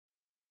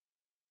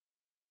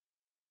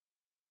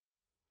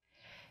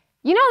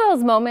You know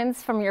those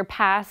moments from your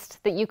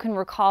past that you can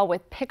recall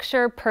with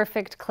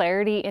picture-perfect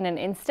clarity in an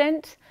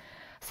instant?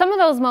 Some of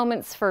those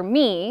moments for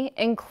me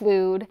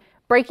include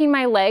breaking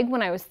my leg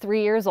when I was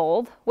 3 years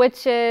old,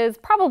 which is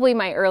probably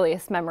my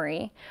earliest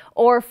memory,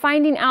 or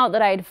finding out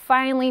that I had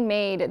finally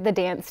made the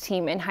dance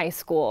team in high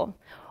school,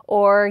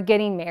 or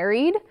getting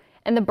married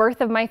and the birth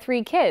of my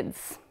 3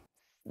 kids.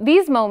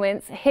 These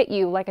moments hit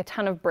you like a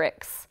ton of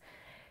bricks.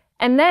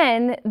 And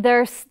then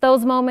there's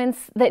those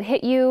moments that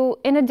hit you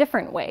in a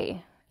different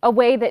way, a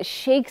way that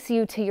shakes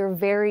you to your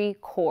very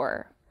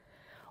core.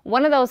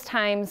 One of those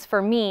times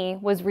for me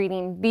was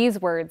reading these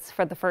words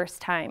for the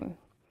first time.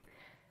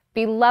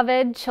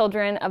 Beloved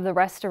children of the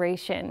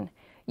restoration,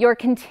 your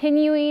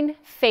continuing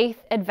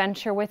faith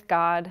adventure with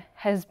God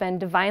has been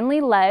divinely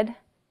led,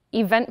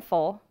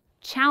 eventful,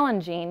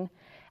 challenging,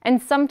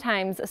 and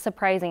sometimes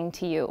surprising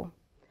to you.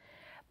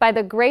 By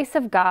the grace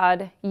of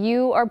God,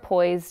 you are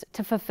poised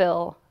to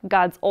fulfill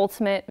God's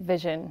ultimate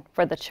vision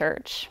for the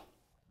church.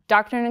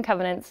 Doctrine and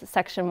Covenants,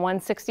 section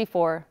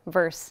 164,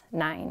 verse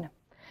 9.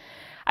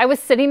 I was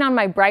sitting on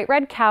my bright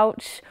red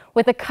couch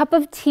with a cup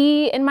of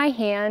tea in my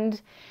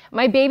hand.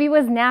 My baby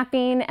was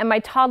napping and my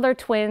toddler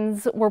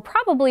twins were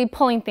probably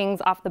pulling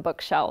things off the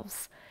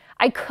bookshelves.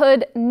 I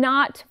could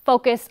not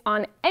focus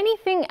on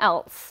anything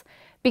else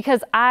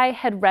because I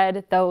had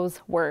read those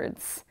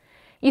words.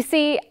 You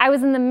see, I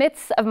was in the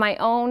midst of my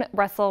own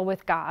wrestle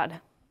with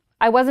God.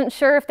 I wasn't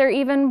sure if there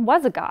even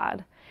was a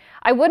God.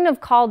 I wouldn't have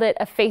called it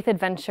a faith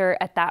adventure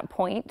at that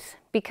point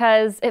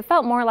because it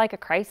felt more like a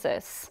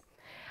crisis.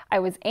 I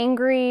was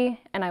angry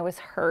and I was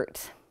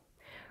hurt.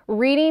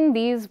 Reading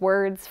these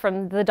words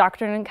from the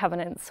Doctrine and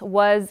Covenants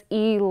was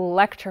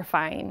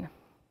electrifying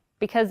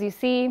because, you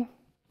see,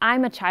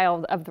 I'm a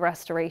child of the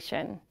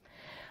Restoration.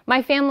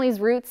 My family's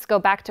roots go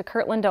back to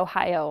Kirtland,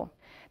 Ohio.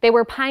 They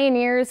were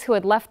pioneers who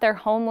had left their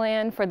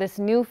homeland for this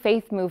new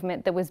faith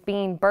movement that was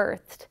being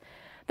birthed.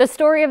 The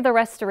story of the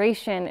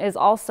Restoration is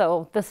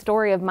also the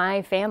story of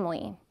my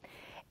family.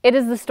 It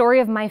is the story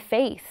of my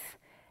faith,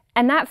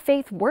 and that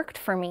faith worked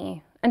for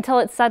me until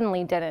it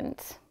suddenly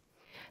didn't.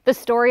 The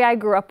story I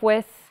grew up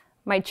with,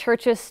 my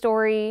church's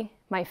story,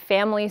 my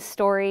family's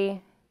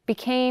story,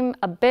 became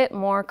a bit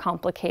more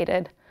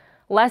complicated,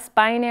 less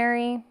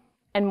binary,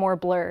 and more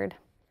blurred.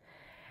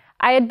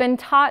 I had been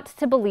taught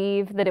to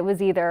believe that it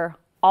was either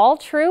all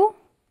true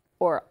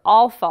or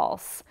all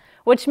false,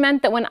 which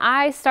meant that when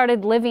I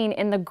started living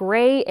in the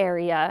gray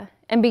area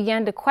and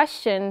began to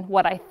question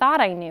what I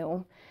thought I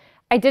knew,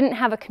 I didn't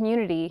have a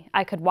community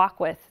I could walk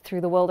with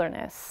through the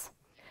wilderness.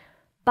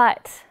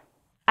 But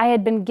I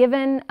had been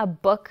given a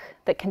book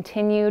that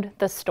continued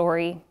the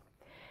story,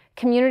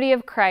 Community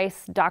of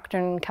Christ,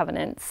 Doctrine and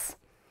Covenants.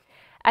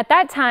 At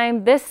that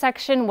time, this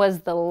section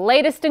was the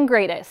latest and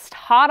greatest,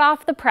 hot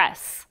off the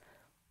press,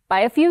 by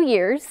a few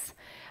years,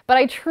 but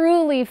I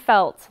truly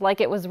felt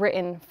like it was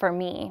written for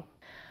me.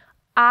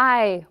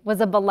 I was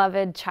a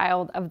beloved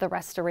child of the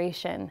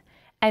Restoration,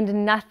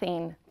 and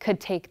nothing could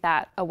take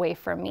that away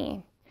from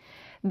me.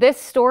 This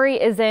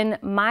story is in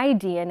my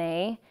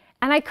DNA,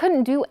 and I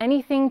couldn't do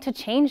anything to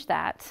change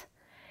that.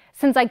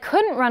 Since I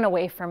couldn't run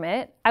away from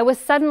it, I was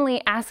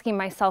suddenly asking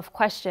myself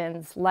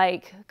questions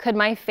like, could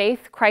my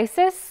faith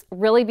crisis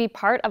really be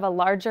part of a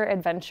larger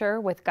adventure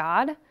with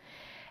God?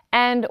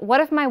 And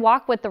what if my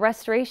walk with the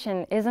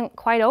Restoration isn't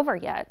quite over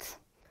yet?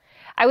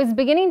 I was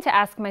beginning to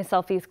ask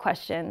myself these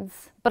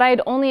questions, but I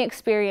had only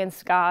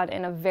experienced God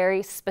in a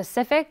very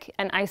specific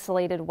and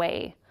isolated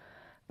way.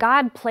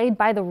 God played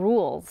by the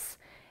rules,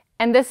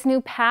 and this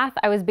new path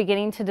I was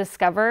beginning to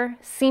discover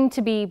seemed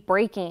to be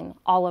breaking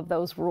all of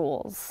those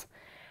rules.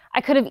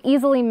 I could have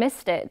easily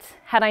missed it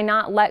had I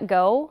not let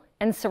go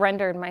and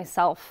surrendered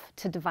myself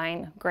to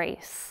divine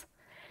grace.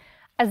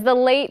 As the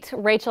late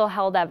Rachel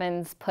Held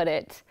Evans put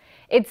it,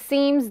 it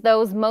seems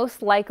those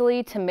most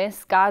likely to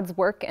miss God's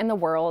work in the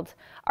world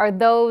are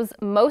those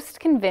most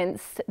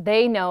convinced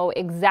they know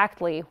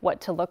exactly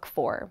what to look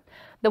for,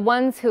 the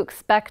ones who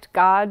expect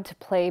God to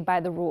play by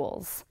the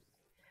rules.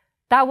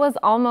 That was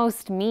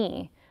almost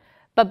me,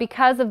 but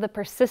because of the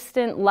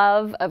persistent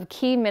love of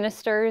key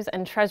ministers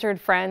and treasured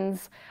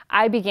friends,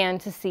 I began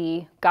to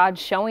see God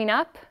showing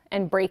up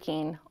and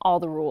breaking all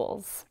the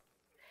rules.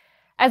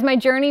 As my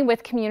journey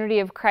with Community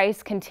of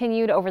Christ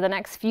continued over the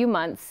next few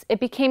months, it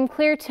became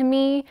clear to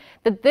me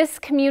that this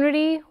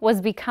community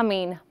was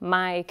becoming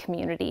my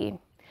community.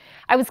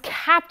 I was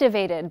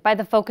captivated by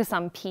the focus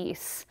on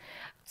peace,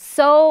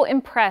 so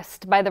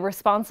impressed by the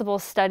responsible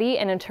study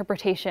and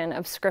interpretation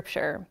of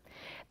Scripture.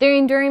 Their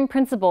enduring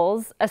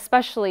principles,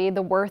 especially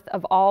the worth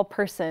of all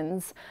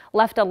persons,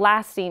 left a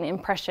lasting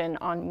impression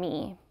on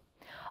me.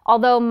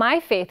 Although my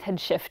faith had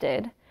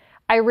shifted,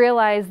 I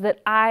realized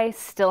that I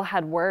still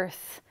had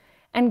worth.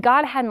 And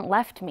God hadn't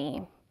left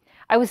me.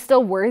 I was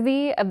still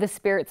worthy of the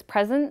Spirit's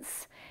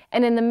presence,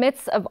 and in the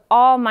midst of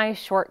all my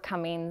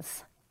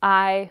shortcomings,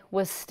 I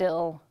was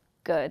still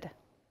good.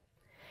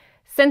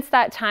 Since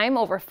that time,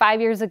 over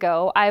 5 years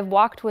ago, I've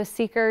walked with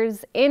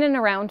seekers in and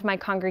around my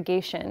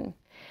congregation.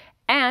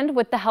 And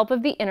with the help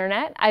of the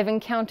internet, I've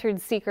encountered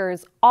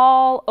seekers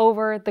all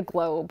over the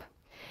globe.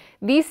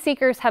 These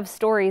seekers have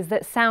stories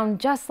that sound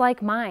just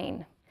like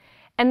mine,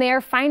 and they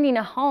are finding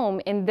a home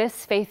in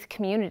this faith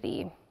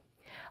community.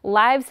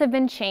 Lives have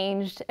been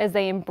changed as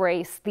they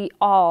embrace the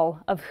all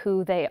of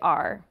who they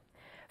are,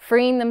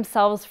 freeing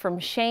themselves from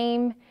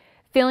shame,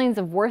 feelings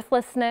of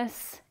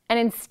worthlessness, and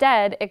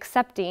instead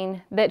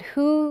accepting that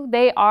who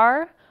they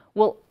are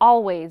will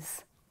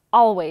always,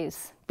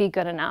 always be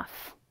good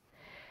enough.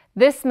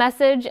 This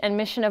message and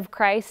mission of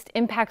Christ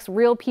impacts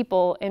real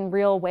people in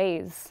real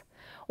ways.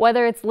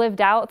 Whether it's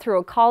lived out through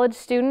a college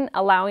student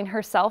allowing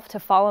herself to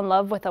fall in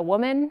love with a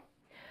woman,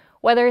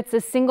 whether it's a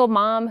single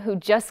mom who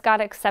just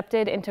got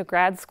accepted into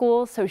grad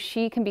school so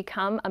she can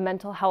become a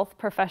mental health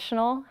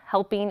professional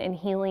helping and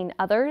healing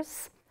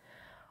others,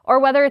 or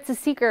whether it's a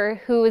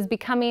seeker who is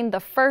becoming the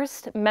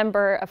first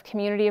member of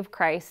Community of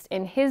Christ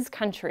in his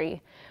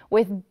country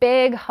with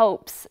big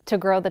hopes to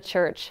grow the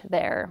church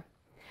there.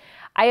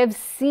 I have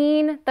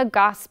seen the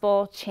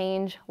gospel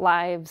change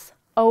lives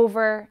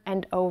over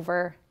and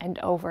over and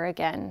over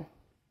again.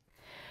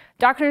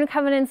 Doctrine and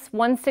Covenants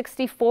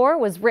 164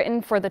 was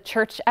written for the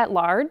church at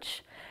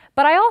large,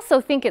 but I also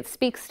think it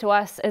speaks to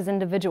us as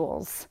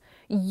individuals.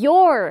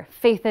 Your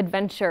faith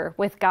adventure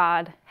with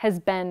God has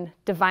been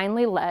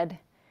divinely led,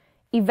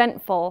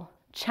 eventful,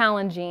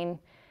 challenging,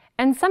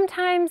 and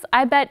sometimes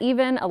I bet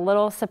even a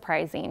little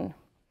surprising.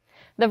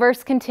 The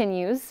verse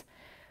continues,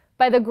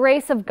 "By the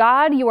grace of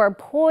God, you are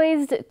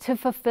poised to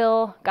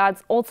fulfill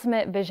God's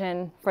ultimate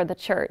vision for the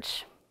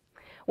church.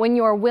 When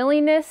your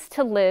willingness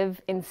to live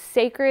in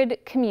sacred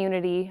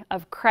community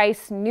of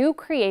Christ's new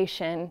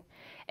creation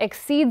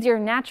exceeds your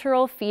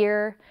natural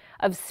fear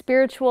of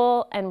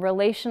spiritual and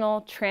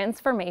relational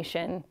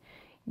transformation,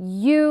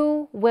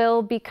 you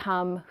will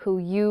become who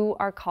you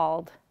are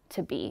called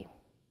to be."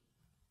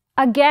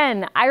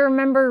 Again, I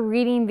remember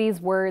reading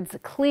these words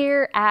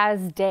clear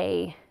as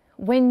day.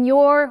 When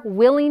your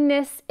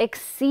willingness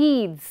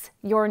exceeds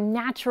your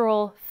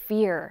natural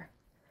fear.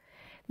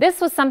 This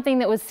was something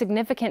that was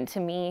significant to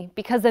me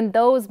because in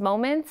those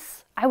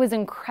moments, I was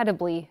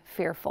incredibly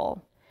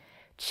fearful.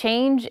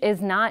 Change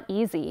is not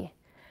easy.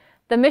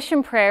 The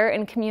mission prayer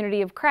in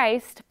Community of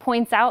Christ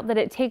points out that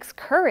it takes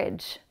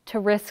courage to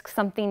risk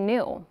something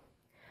new.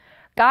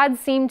 God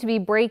seemed to be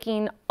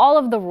breaking all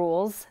of the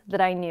rules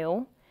that I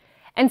knew,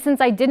 and since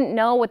I didn't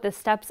know what the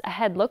steps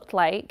ahead looked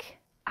like,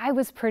 I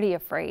was pretty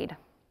afraid.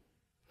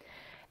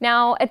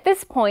 Now, at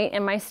this point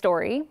in my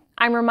story,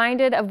 I'm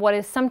reminded of what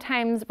is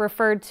sometimes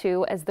referred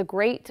to as the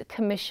Great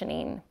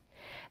Commissioning.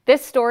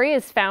 This story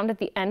is found at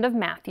the end of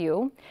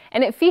Matthew,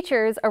 and it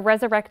features a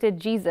resurrected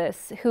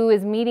Jesus who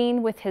is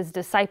meeting with his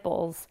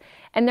disciples,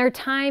 and their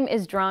time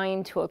is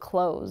drawing to a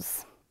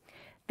close.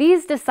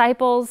 These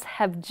disciples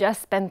have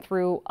just been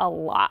through a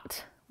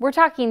lot. We're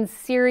talking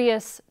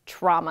serious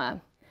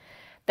trauma.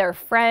 Their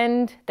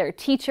friend, their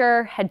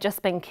teacher had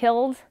just been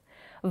killed.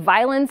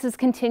 Violence is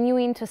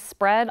continuing to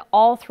spread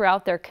all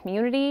throughout their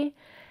community.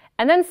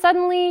 And then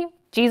suddenly,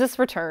 Jesus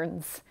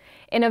returns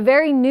in a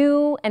very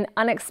new and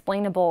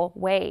unexplainable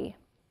way,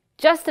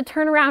 just to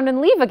turn around and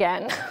leave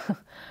again.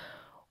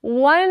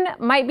 One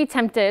might be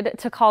tempted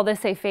to call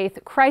this a faith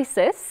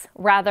crisis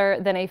rather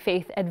than a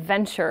faith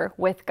adventure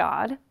with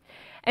God.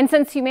 And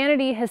since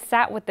humanity has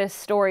sat with this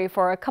story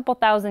for a couple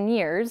thousand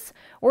years,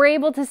 we're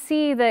able to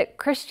see that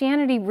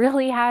Christianity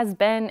really has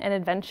been an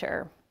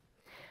adventure.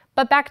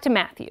 But back to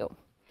Matthew.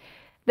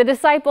 The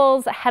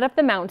disciples head up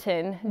the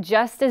mountain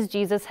just as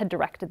Jesus had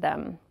directed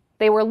them.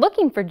 They were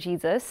looking for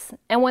Jesus,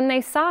 and when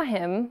they saw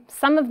him,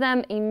 some of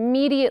them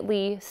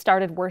immediately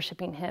started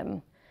worshiping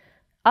him.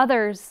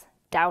 Others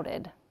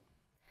doubted.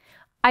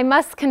 I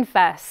must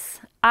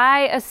confess,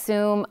 I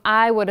assume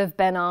I would have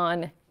been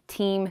on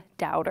Team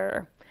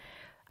Doubter.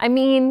 I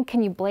mean,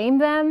 can you blame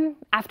them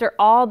after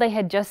all they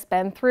had just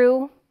been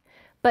through?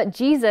 But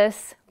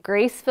Jesus,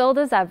 grace-filled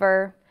as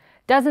ever,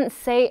 doesn't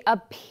say a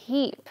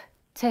peep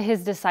to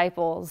his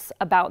disciples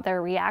about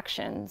their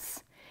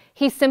reactions.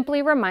 He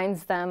simply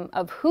reminds them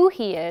of who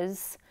he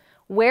is,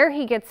 where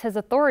he gets his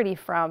authority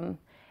from,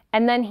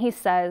 and then he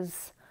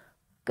says,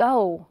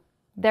 "Go,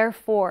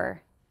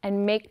 therefore,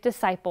 and make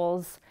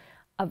disciples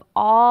of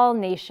all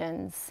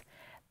nations,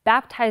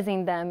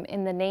 baptizing them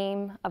in the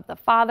name of the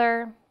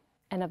Father,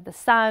 and of the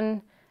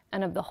Son,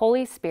 and of the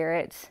Holy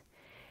Spirit,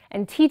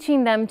 and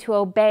teaching them to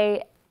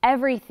obey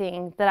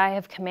everything that I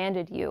have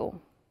commanded you.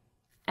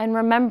 And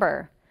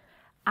remember,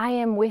 I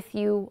am with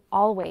you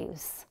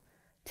always,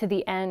 to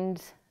the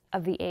end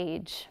of the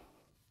age."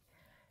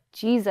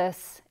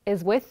 Jesus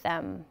is with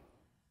them.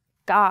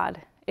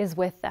 God is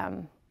with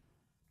them.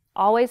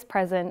 Always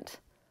present,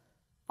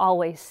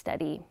 always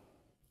steady,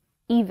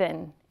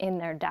 even in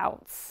their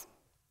doubts.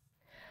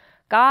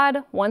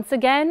 God, once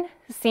again,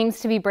 seems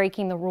to be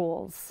breaking the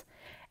rules.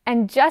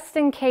 And just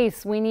in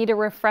case we need a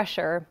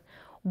refresher,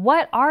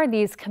 what are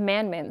these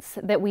commandments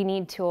that we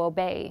need to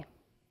obey?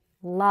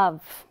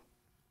 Love.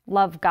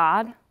 Love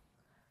God,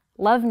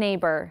 love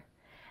neighbor,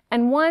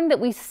 and one that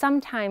we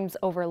sometimes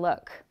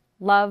overlook,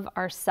 love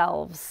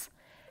ourselves.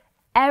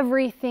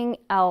 Everything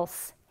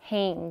else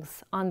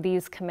hangs on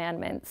these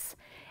commandments,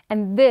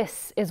 And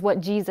this is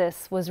what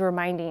Jesus was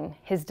reminding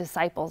his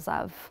disciples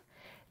of.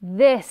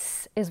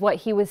 This is what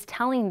he was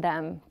telling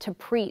them to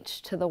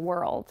preach to the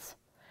world.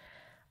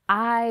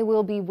 I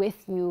will be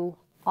with you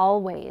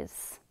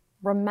always.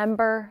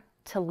 Remember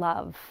to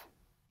love.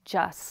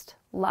 Just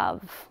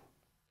love.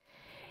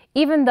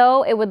 Even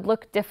though it would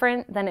look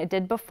different than it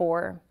did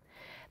before,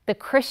 the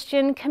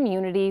Christian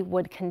community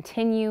would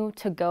continue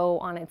to go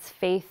on its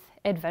faith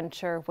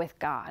adventure with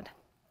God.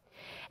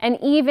 And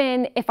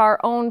even if our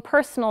own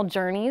personal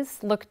journeys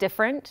look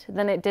different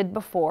than it did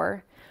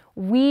before,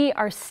 we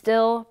are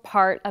still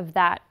part of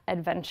that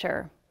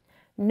adventure.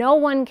 No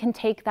one can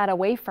take that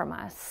away from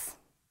us.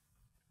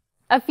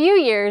 A few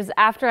years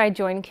after I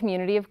joined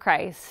Community of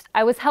Christ,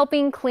 I was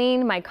helping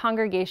clean my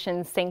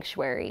congregation's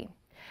sanctuary.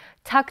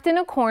 Tucked in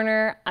a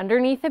corner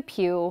underneath a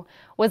pew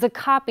was a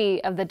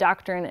copy of the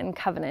Doctrine and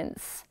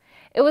Covenants.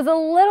 It was a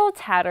little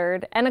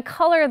tattered and a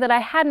color that I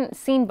hadn't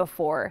seen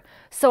before,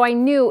 so I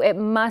knew it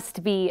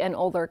must be an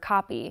older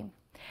copy.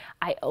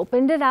 I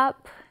opened it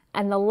up,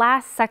 and the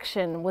last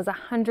section was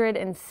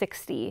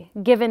 160,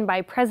 given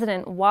by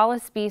President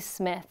Wallace B.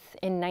 Smith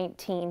in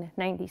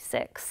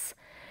 1996.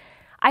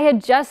 I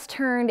had just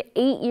turned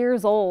 8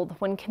 years old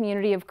when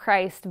Community of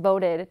Christ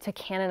voted to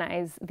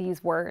canonize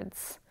these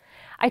words.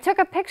 I took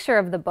a picture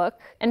of the book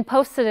and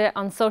posted it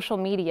on social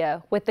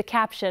media with the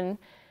caption,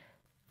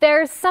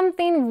 "There's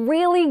something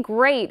really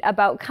great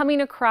about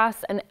coming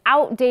across an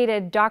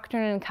outdated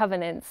Doctrine and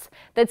Covenants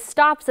that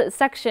stops at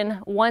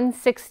section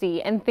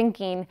 160 and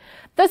thinking,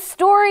 the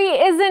story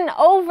isn't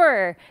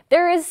over.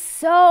 There is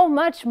so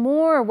much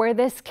more where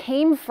this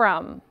came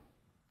from."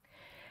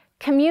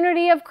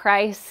 Community of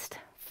Christ,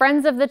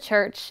 friends of the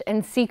church,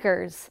 and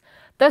seekers,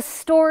 the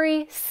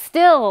story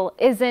still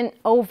isn't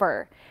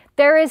over.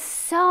 There is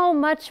so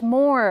much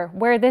more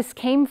where this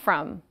came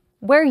from,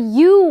 where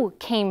you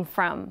came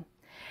from.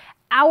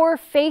 Our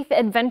faith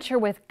adventure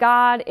with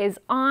God is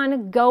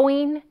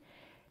ongoing,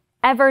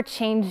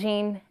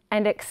 ever-changing,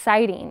 and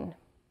exciting.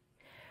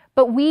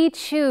 But we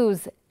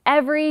choose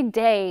every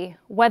day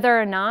whether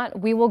or not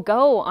we will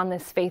go on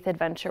this faith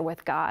adventure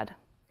with God.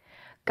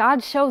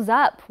 God shows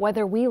up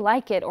whether we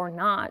like it or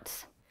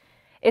not.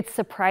 It's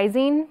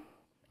surprising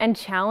and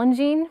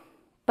challenging,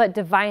 but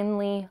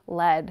divinely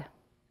led.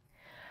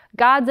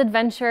 God's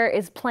adventure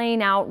is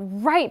playing out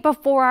right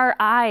before our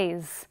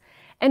eyes,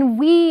 and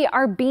we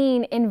are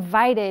being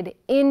invited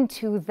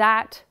into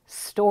that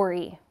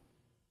story.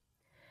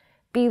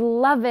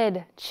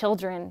 Beloved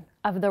children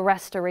of the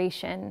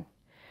restoration,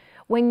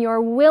 when your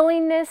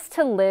willingness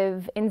to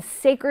live in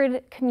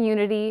sacred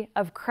community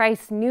of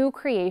Christ's new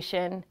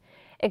creation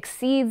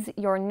exceeds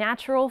your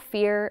natural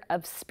fear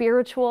of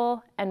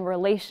spiritual and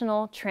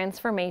relational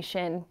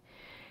transformation,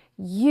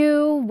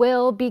 you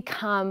will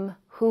become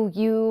who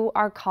you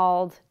are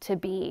called to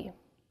be.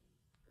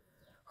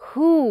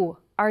 Who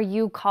are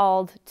you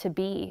called to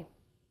be?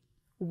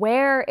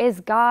 Where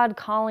is God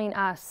calling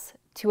us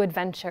to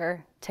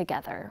adventure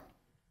together?